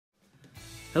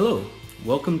Hello,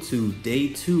 welcome to day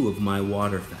 2 of my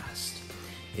water fast.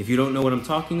 If you don't know what I'm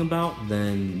talking about,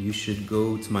 then you should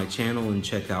go to my channel and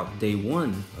check out day 1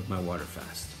 of my water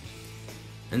fast.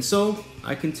 And so,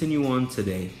 I continue on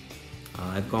today.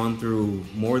 I've gone through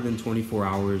more than 24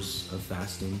 hours of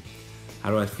fasting.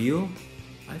 How do I feel?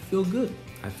 I feel good.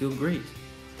 I feel great.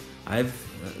 I've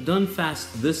done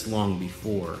fast this long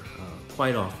before,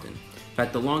 quite often. In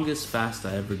fact, the longest fast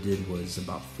I ever did was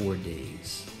about 4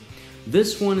 days.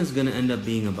 This one is going to end up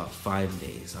being about 5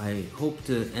 days. I hope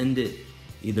to end it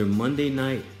either Monday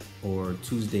night or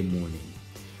Tuesday morning,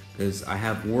 because I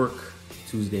have work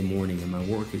Tuesday morning and my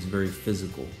work is very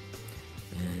physical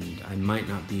and I might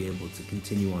not be able to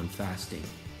continue on fasting.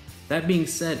 That being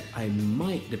said, I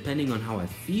might, depending on how I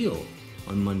feel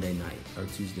on Monday night or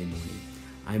Tuesday morning,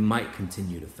 I might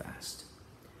continue to fast.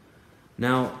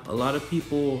 Now, a lot of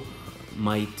people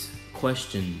might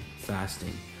question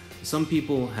fasting. Some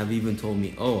people have even told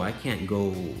me, oh, I can't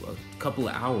go a couple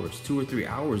of hours, 2 or 3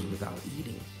 hours without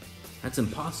eating. That's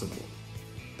impossible.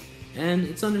 And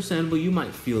it's understandable, you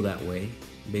might feel that way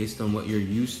based on what you're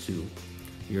used to,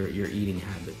 your eating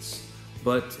habits.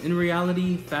 But in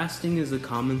reality, fasting is a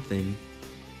common thing.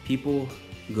 People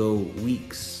go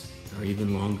weeks or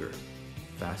even longer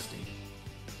fasting.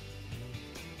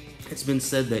 It's been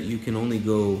said that you can only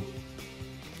go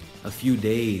a few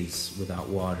days without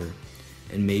water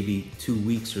and maybe 2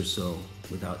 weeks or so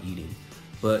without eating.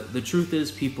 But the truth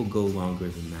is, people go longer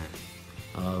than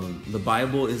that. The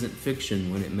Bible isn't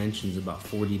fiction when it mentions about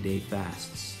 40-day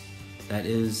fasts. That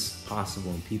is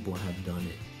possible and people have done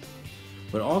it.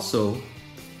 But also,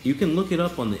 you can look it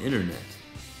up on the internet.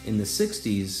 In the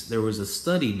 60s, there was a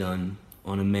study done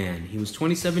on a man. He was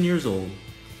 27 years old.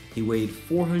 He weighed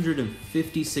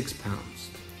 456 pounds.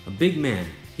 A big man.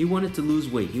 He wanted to lose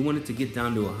weight. He wanted to get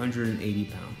down to 180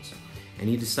 pounds. And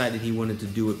he decided he wanted to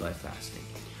do it by fasting.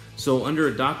 So under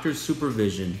a doctor's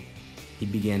supervision, he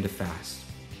began to fast.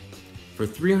 For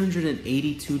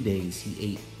 382 days,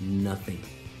 he ate nothing.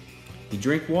 He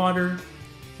drank water.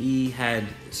 He had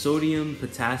sodium,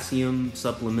 potassium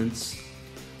supplements.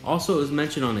 Also, it was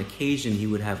mentioned on occasion he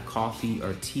would have coffee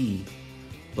or tea,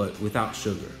 but without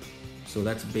sugar. So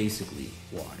that's basically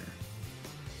water.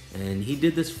 And he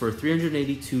did this for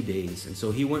 382 days. And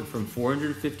so he went from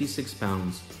 456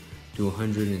 pounds to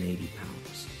 180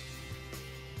 pounds.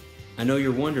 I know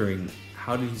you're wondering,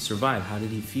 how did he survive? How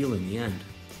did he feel in the end?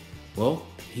 Well,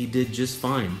 he did just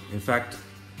fine. In fact,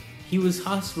 he was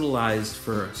hospitalized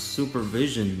for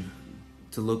supervision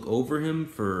to look over him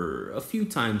for a few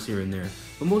times here and there,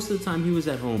 but most of the time he was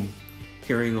at home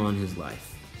carrying on his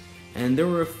life. And there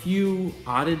were a few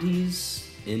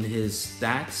oddities in his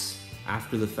stats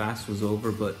after the fast was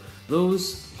over, but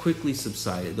those quickly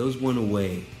subsided. Those went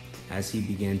away as he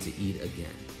began to eat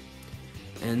again.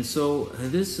 And so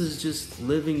this is just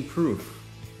living proof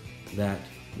that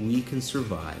we can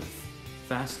survive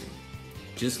fasting,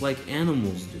 just like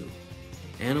animals do.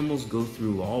 Animals go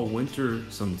through all winter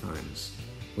sometimes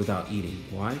without eating.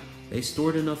 Why? They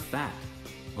stored enough fat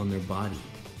on their body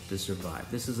to survive.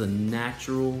 This is a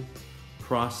natural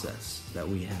process that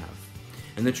we have.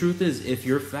 And the truth is, if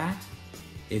you're fat,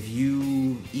 if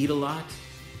you eat a lot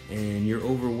and you're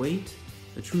overweight,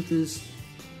 the truth is,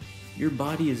 your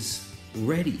body is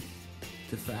ready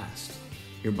to fast.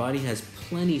 Your body has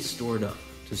plenty stored up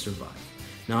to survive.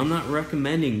 Now, I'm not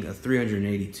recommending a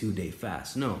 382-day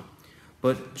fast, no.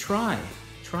 But try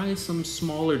some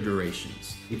smaller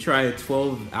durations. You try a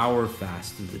 12-hour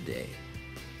fast of the day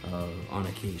on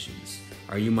occasions.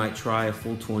 Or you might try a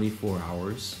full 24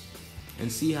 hours and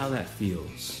see how that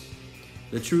feels.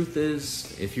 The truth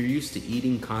is, if you're used to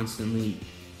eating constantly,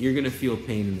 you're gonna feel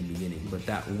pain in the beginning, but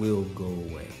that will go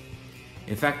away.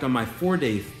 In fact, on my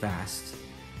 4-day fast,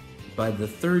 by the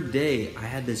 3rd day, I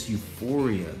had this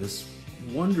euphoria, this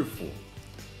wonderful,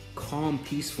 calm,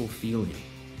 peaceful feeling.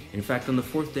 In fact, on the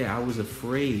 4th day, I was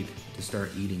afraid to start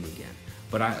eating again.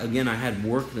 But I had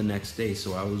work the next day,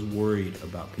 so I was worried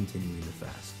about continuing the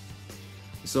fast.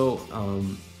 So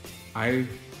I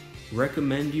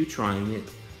recommend you trying it.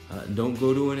 Don't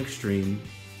go to an extreme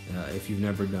if you've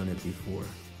never done it before.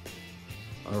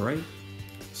 All right,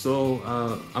 so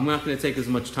I'm not going to take as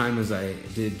much time as I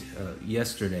did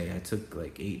yesterday. I took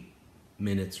like 8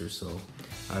 minutes or so.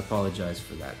 I apologize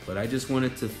for that, but I just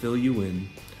wanted to fill you in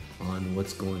on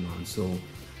what's going on. So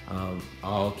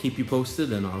I'll keep you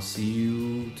posted and I'll see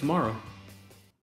you tomorrow.